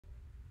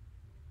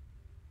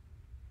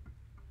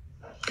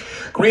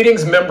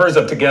Greetings, members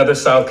of Together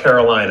South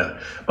Carolina.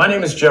 My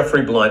name is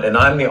Jeffery Blount, and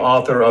I'm the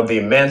author of The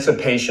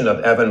Emancipation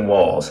of Evan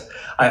Walls.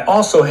 I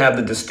also have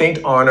the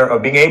distinct honor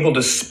of being able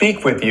to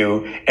speak with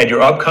you at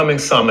your upcoming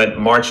summit,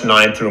 March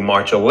 9th through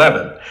March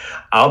 11th.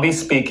 I'll be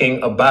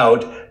speaking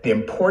about the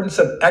importance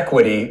of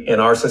equity in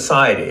our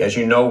society. As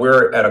you know,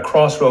 we're at a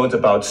crossroads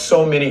about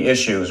so many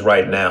issues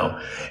right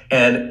now,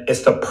 and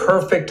it's the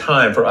perfect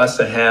time for us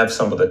to have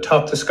some of the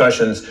tough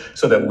discussions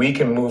so that we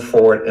can move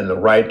forward in the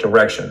right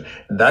direction.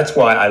 That's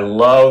why I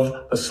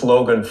love the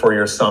slogan for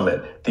your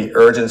summit, the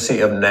urgency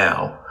of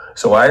now.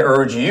 So I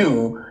urge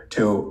you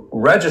to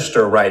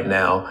register right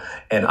now,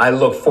 and I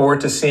look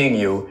forward to seeing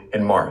you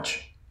in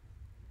March.